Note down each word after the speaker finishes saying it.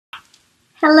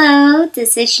Hello,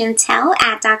 this is Chantell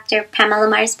at Dr. Pamela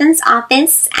Marzban's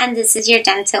office, and this is your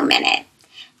Dental Minute.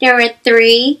 There are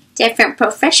 3 different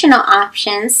professional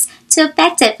options to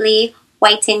effectively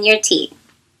whiten your teeth.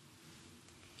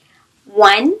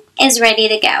 1 is ready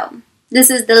to go.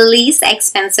 This is the least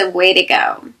expensive way to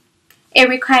go. It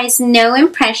requires no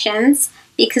impressions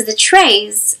because the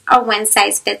trays are one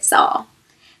size fits all.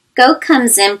 Go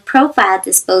comes in profile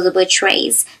disposable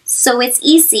trays, so it's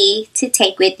easy to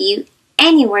take with you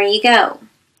anywhere you go.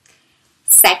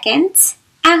 Second,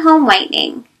 at-home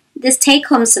whitening. This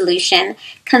take-home solution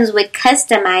comes with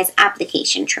customized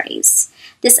application trays.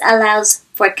 This allows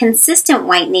for consistent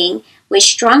whitening with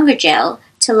stronger gel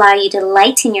to allow you to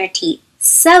lighten your teeth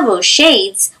several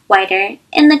shades whiter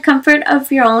in the comfort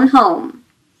of your own home.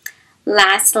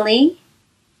 Lastly,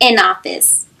 in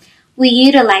office, we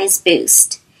utilize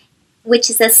Boost,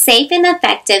 which is a safe and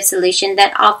effective solution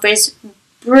that offers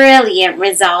brilliant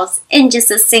results in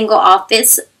just a single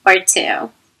office or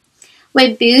 2.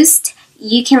 With Boost,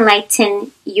 you can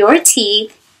lighten your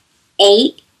teeth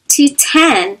 8 to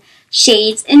 10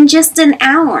 shades in just an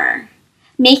hour,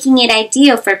 making it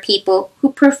ideal for people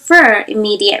who prefer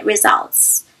immediate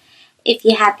results. If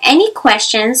you have any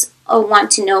questions or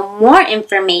want to know more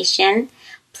information,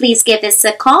 please give us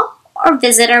a call or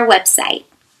visit our website.